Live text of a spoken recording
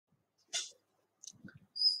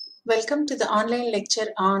Welcome to the online lecture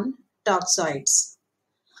on toxoids.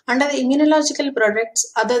 Under the immunological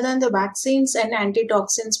products, other than the vaccines and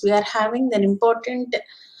antitoxins, we are having an important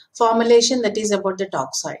formulation that is about the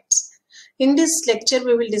toxoids. In this lecture,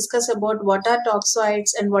 we will discuss about what are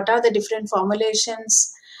toxoids and what are the different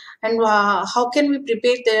formulations and how can we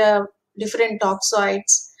prepare the different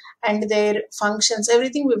toxoids and their functions.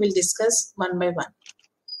 Everything we will discuss one by one.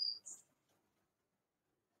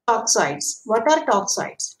 Toxoids. What are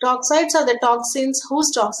toxoids? Toxoids are the toxins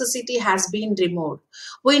whose toxicity has been removed.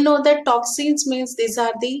 We know that toxins means these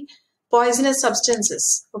are the poisonous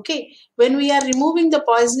substances. Okay. When we are removing the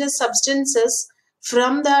poisonous substances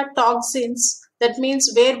from the toxins, that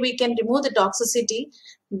means where we can remove the toxicity,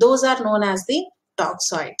 those are known as the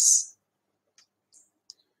toxoids.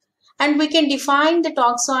 And we can define the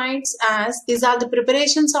toxoids as these are the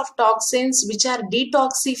preparations of toxins which are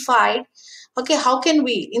detoxified. Okay, how can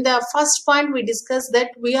we? In the first point, we discussed that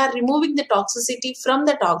we are removing the toxicity from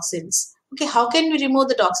the toxins. Okay, how can we remove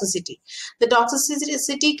the toxicity? The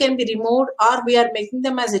toxicity can be removed, or we are making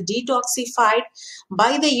them as a detoxified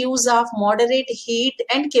by the use of moderate heat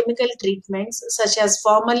and chemical treatments such as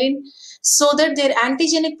formalin, so that their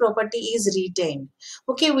antigenic property is retained.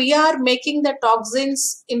 Okay, we are making the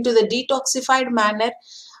toxins into the detoxified manner.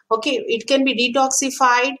 Okay, it can be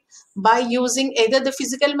detoxified by using either the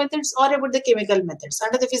physical methods or about the chemical methods.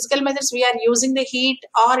 Under the physical methods, we are using the heat,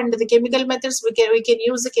 or under the chemical methods, we can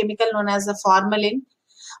use the chemical known as the formalin.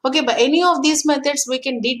 Okay, by any of these methods, we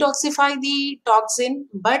can detoxify the toxin,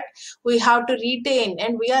 but we have to retain,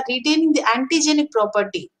 and we are retaining the antigenic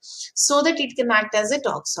property so that it can act as a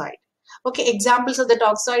toxoid. Okay, examples of the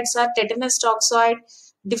toxoids are tetanus toxoid,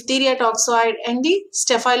 diphtheria toxoid, and the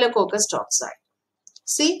staphylococcus toxoid.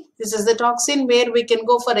 See, this is the toxin where we can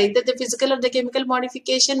go for either the physical or the chemical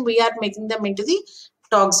modification. We are making them into the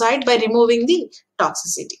toxoid by removing the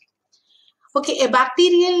toxicity. Okay,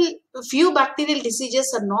 few bacterial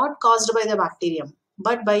diseases are not caused by the bacterium,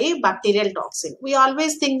 but by a bacterial toxin. We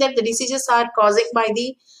always think that the diseases are caused by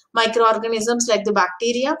the microorganisms like the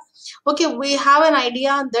bacteria. Okay, we have an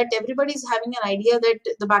idea that everybody is having an idea that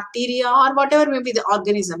the bacteria or whatever may be the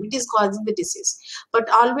organism, it is causing the disease. But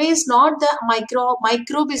always not the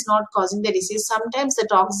microbe is not causing the disease. Sometimes the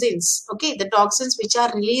toxins, okay, the toxins which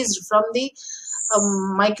are released from the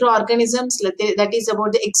microorganisms, that is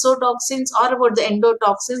about the exotoxins or about the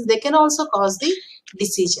endotoxins, they can also cause the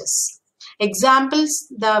diseases. Examples,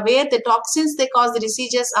 where the toxins they cause the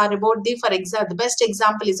diseases are about for example, the best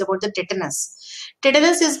example is about the tetanus.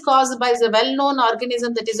 Tetanus is caused by the well-known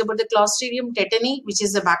organism that is about the Clostridium tetani, which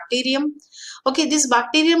is a bacterium. Okay, this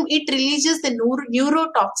bacterium, it releases the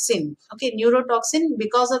neurotoxin. Okay, neurotoxin.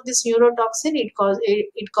 Because of this neurotoxin, it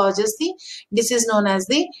causes the disease known as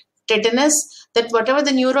the tetanus. That whatever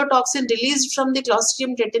the neurotoxin released from the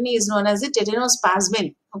Clostridium tetani is known as the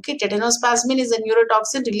tetanospasmin. Okay, tetanospasmin is a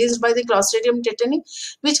neurotoxin released by the Clostridium tetani,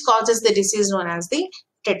 which causes the disease known as the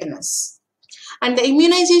tetanus. And the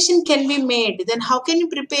immunization can be made. Then how can you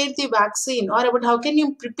prepare the vaccine, or about how can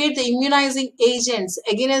you prepare the immunizing agents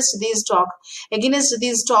against these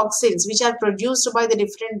toxins which are produced by the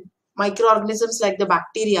different microorganisms like the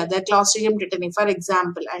bacteria, the Clostridium tetani, for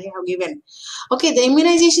example, I have given. Okay, the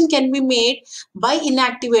immunization can be made by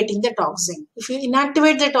inactivating the toxin. If you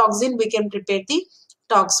inactivate the toxin, we can prepare the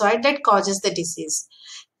toxoid that causes the disease.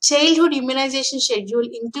 Childhood immunization schedule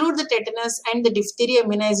include the tetanus and the diphtheria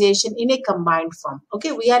immunization in a combined form.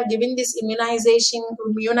 Okay, we are giving this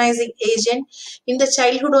immunizing agent in the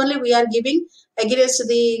childhood only. We are giving against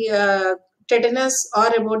the tetanus or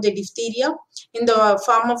about the diphtheria in the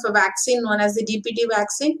form of a vaccine known as the DPT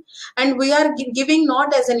vaccine, and we are giving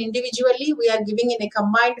not as an individually, we are giving in a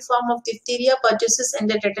combined form of diphtheria, pertussis, and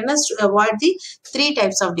the tetanus to avoid the 3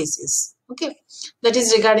 types of disease. Okay, that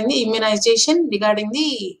is regarding the immunization regarding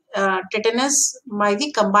the tetanus by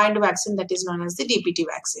the combined vaccine that is known as the DPT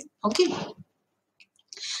vaccine. Okay,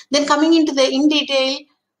 then coming into the in detail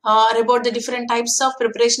about the different types of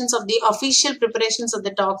preparations of the official preparations of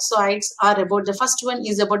the toxoids are about the first one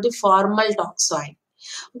is about the formal toxoid.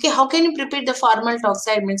 Okay, how can you prepare the formal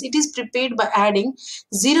toxoid? Means it is prepared by adding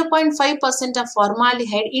 0.5% of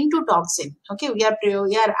formaldehyde into toxin. Okay, we are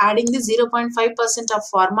adding the 0.5% of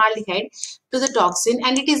formaldehyde to the toxin,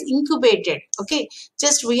 and it is incubated. Okay,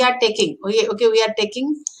 just we are taking into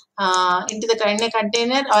the kind of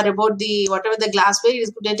container or about the whatever the glassware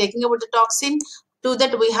is, they are taking about the toxin. To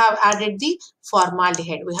that we have added the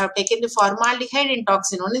formaldehyde. We have taken the formaldehyde and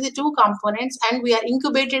toxin, only the 2 components, and we are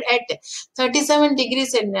incubated at 37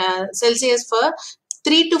 degrees Celsius for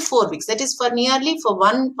 3 to 4 weeks. That is for nearly for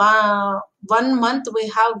one month we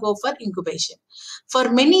have go for incubation. For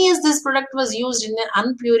many years, this product was used in an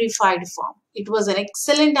unpurified form. It was an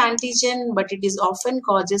excellent antigen, but it is often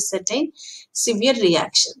causes certain severe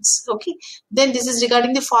reactions. Okay. Then this is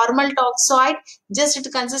regarding the formal toxoid. Just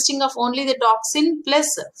it consisting of only the toxin plus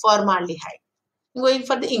formaldehyde. Going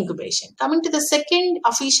for the incubation. Coming to the second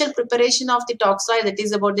official preparation of the toxoid, that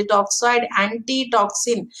is about the toxoid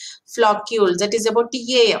antitoxin floccules, that is about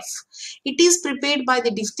TAF. It is prepared by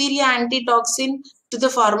the diphtheria antitoxin to the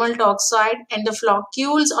formal toxoid, and the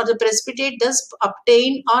floccules or the precipitate thus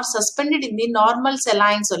obtained or suspended in the normal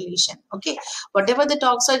saline solution. Okay, whatever the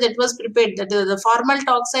toxoid that was prepared, the formal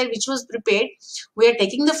toxoid which was prepared, we are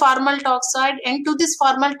taking the formal toxoid, and to this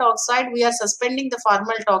formal toxoid we are suspending the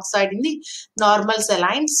formal toxoid in the normal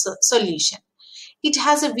saline solution. It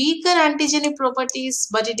has a weaker antigenic properties,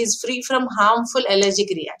 but it is free from harmful allergic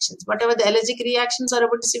reactions. Whatever the allergic reactions or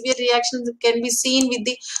about severe reactions that can be seen with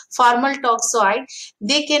the formal toxoid,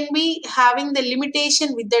 they can be having the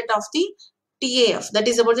limitation with that of the TAF, that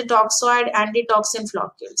is about the toxoid antitoxin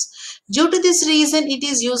floccules. Due to this reason, it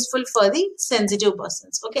is useful for the sensitive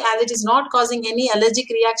persons. Okay, as it is not causing any allergic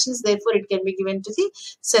reactions, therefore it can be given to the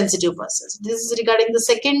sensitive persons. This is regarding the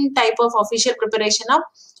second type of official preparation of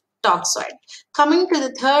toxoid. Coming to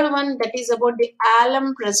the third one, that is about the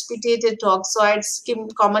alum precipitated toxoid,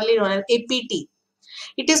 commonly known as APT.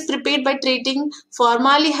 It is prepared by treating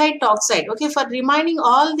formaldehyde toxide. Okay, for reminding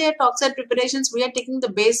all their toxide preparations, we are taking the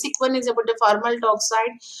basic one is about the formal toxide.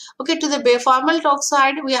 Okay, to the formal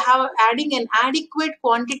toxide, we are adding an adequate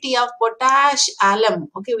quantity of potash alum.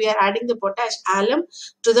 Okay, we are adding the potash alum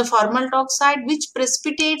to the formal toxide, which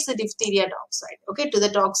precipitates the diphtheria toxide. Okay, to the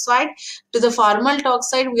toxide, to the formal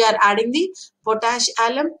toxide, we are adding the potash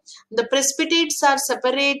alum. The precipitates are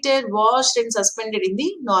separated, washed and suspended in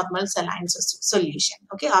the normal saline solution.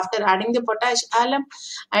 Okay, after adding the potash alum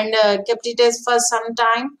and kept it as for some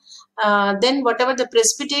time, then whatever the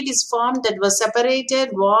precipitate is formed, that was separated,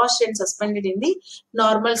 washed and suspended in the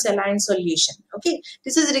normal saline solution. Okay,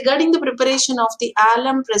 this is regarding the preparation of the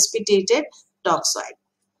alum precipitated toxoid.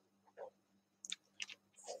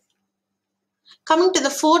 Coming to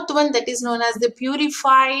the fourth one, that is known as the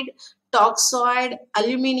purified toxoid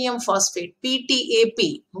aluminium phosphate,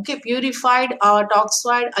 PTAP. Okay, purified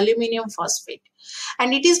toxoid aluminium phosphate,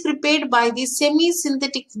 and it is prepared by the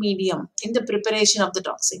semi-synthetic medium in the preparation of the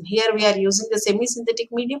toxin. Here we are using the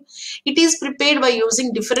semi-synthetic medium. It is prepared by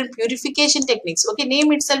using different purification techniques. Okay,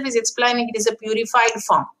 name itself is explaining it is a purified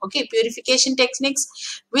form. Okay, purification techniques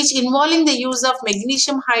which involving the use of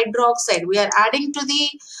magnesium hydroxide. We are adding to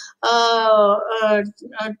the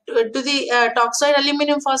toxoid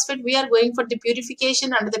aluminum phosphate. We are going for the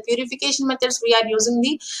purification. Under the purification methods, we are using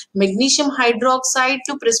the magnesium hydroxide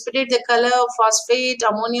to precipitate the color of phosphate,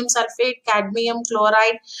 ammonium sulfate, cadmium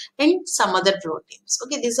chloride, and some other proteins.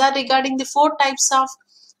 Okay, these are regarding the four types of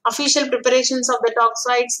official preparations of the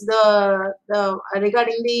toxoids.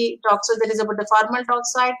 Regarding the toxoid, that is about the formal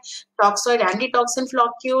toxoid antitoxin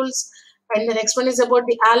floccules. And the next one is about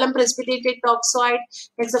the alum precipitated toxoid.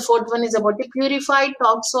 Next, the fourth one is about the purified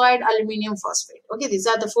toxoid aluminium phosphate. Okay, these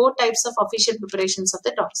are the four types of official preparations of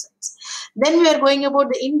the toxoids. Then we are going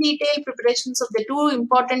about the in detail preparations of the two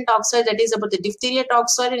important toxoids, that is about the diphtheria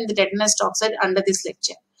toxoid and the tetanus toxoid under this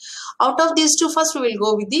lecture. Out of these two, first we will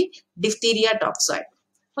go with the diphtheria toxoid.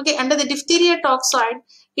 Okay, under the diphtheria toxoid,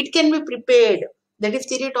 it can be prepared. The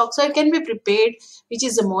diphtheria toxoid can be prepared, which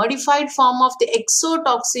is a modified form of the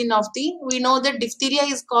exotoxin of the, we know that diphtheria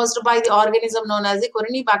is caused by the organism known as the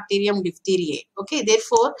Corynebacterium diphtheriae. Okay,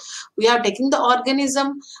 therefore, we are taking the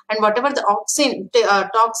organism and whatever the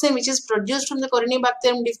toxin which is produced from the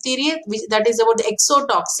Corynebacterium diphtheriae, that is about the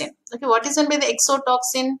exotoxin. Okay, what is meant by the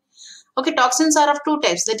exotoxin? Okay, toxins are of two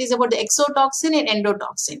types, that is about the exotoxin and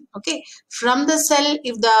endotoxin. Okay, from the cell,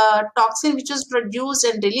 if the toxin which was produced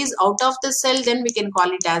and released out of the cell, then we can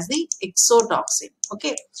call it as the exotoxin.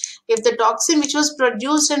 Okay, if the toxin which was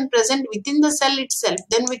produced and present within the cell itself,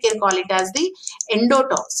 then we can call it as the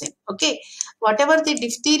endotoxin. Okay, whatever the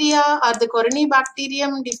diphtheria or the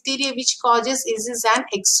Corynebacterium diphtheria which causes is an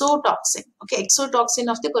exotoxin. Okay,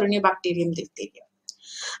 exotoxin of the Corynebacterium diphtheria.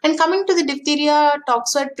 And coming to the diphtheria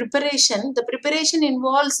toxoid preparation, the preparation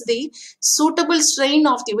involves the suitable strain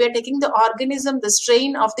of the, we are taking the organism, the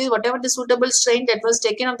strain of the, whatever the suitable strain that was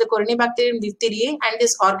taken of the Corynebacterium diphtheriae, and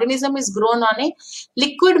this organism is grown on a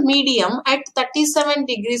liquid medium at 37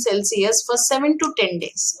 degrees Celsius for 7 to 10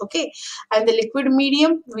 days. Okay, and the liquid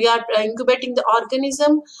medium, we are incubating the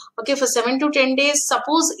organism, okay, for 7 to 10 days.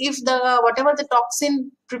 Suppose if the, whatever the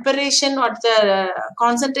toxin preparation or the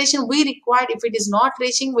concentration we required, if it is not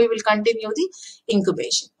reaching, we will continue the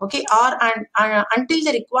incubation, okay, or until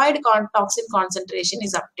the required toxin concentration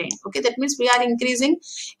is obtained. Okay, that means we are increasing.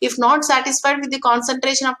 If not satisfied with the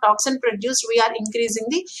concentration of toxin produced, we are increasing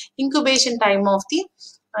the incubation time of the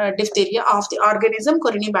diphtheria of the organism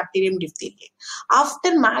Corynebacterium diphtheria.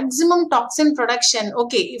 After maximum toxin production,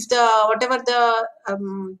 okay, if the whatever the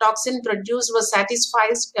toxin produced was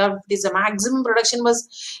satisfied, it is a maximum production was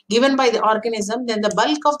given by the organism, then the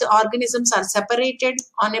bulk of the organisms are separated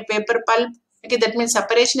on a paper pulp. Okay, that means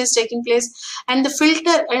separation is taking place, and the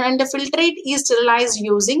filtrate is sterilized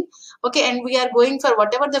using, okay, and we are going for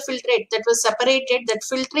whatever the filtrate that was separated, that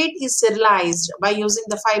filtrate is sterilized by using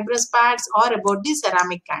the fibrous pads or about the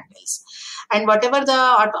ceramic candles. And whatever the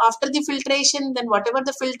after the filtration, then whatever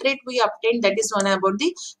the filtrate we obtained, that is one about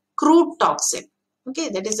the crude toxin. Okay,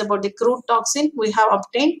 that is about the crude toxin we have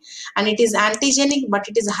obtained, and it is antigenic, but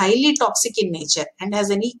it is highly toxic in nature and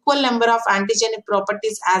has an equal number of antigenic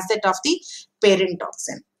properties as that of the parent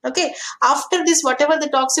toxin. Okay, after this, whatever the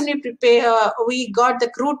toxin we prepare, we got the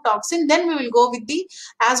crude toxin, then we will go with the,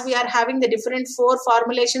 as we are having the different 4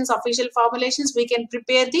 formulations, official formulations, we can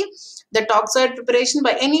prepare the toxoid preparation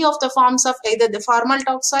by any of the forms of either the formal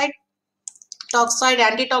toxoid,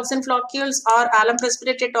 antitoxin floccules, or alum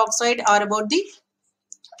precipitated toxoid, or about the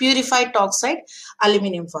purified toxide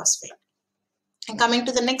aluminum phosphate. And coming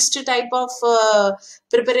to the next type of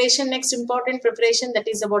preparation, next important preparation, that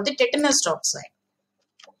is about the tetanus toxide.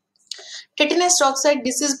 Tetanus toxide,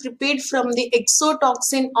 this is prepared from the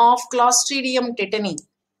exotoxin of Clostridium tetani.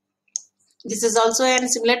 This is also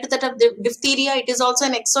similar to that of the diphtheria. It is also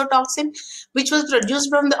an exotoxin which was produced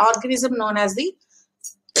from the organism known as the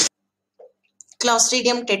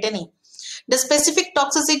Clostridium tetani, the specific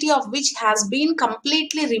toxicity of which has been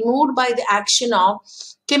completely removed by the action of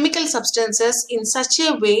chemical substances in such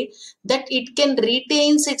a way that it can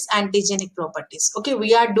retain its antigenic properties. Okay,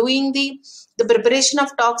 we are doing the preparation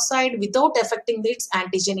of toxide without affecting its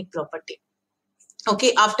antigenic property.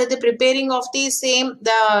 Okay, after the preparing of the same,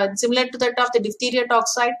 the similar to that of the diphtheria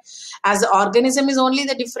toxide, as the organism is only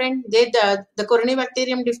the different, the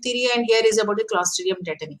Corynebacterium diphtheria, and here is about the Clostridium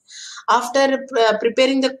tetani. After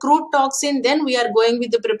preparing the crude toxin, then we are going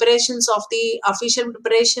with the preparations of the official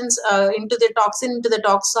preparations into the toxin, into the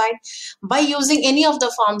toxide, by using any of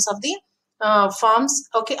the forms of the forms,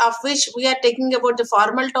 okay, of which we are taking about the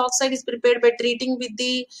formal toxide is prepared by treating with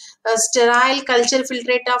the sterile culture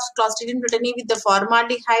filtrate of Clostridium tetani with the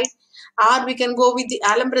formaldehyde, or we can go with the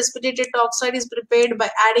alum precipitated toxide is prepared by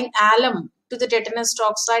adding alum to the tetanus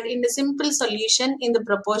toxide in a simple solution in the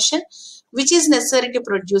proportion which is necessary to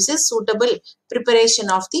produce a suitable preparation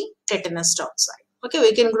of the tetanus toxide. Okay,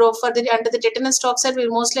 we can go for the under the tetanus toxide.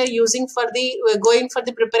 We're mostly using for the, we're going for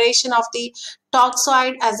the preparation of the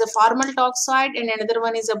toxoid as a formal toxide, and another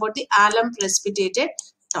one is about the alum precipitated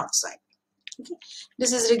toxide. Okay,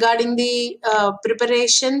 this is regarding the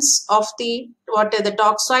preparations of the the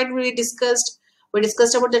toxoid we discussed. We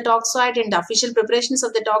discussed about the toxoid and the official preparations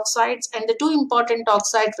of the toxides, and the 2 important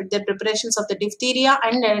toxides with the preparations of the diphtheria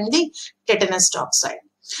and the tetanus toxide.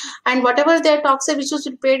 And whatever the toxide which was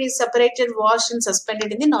prepared is separated, washed, and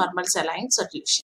suspended in the normal saline solution.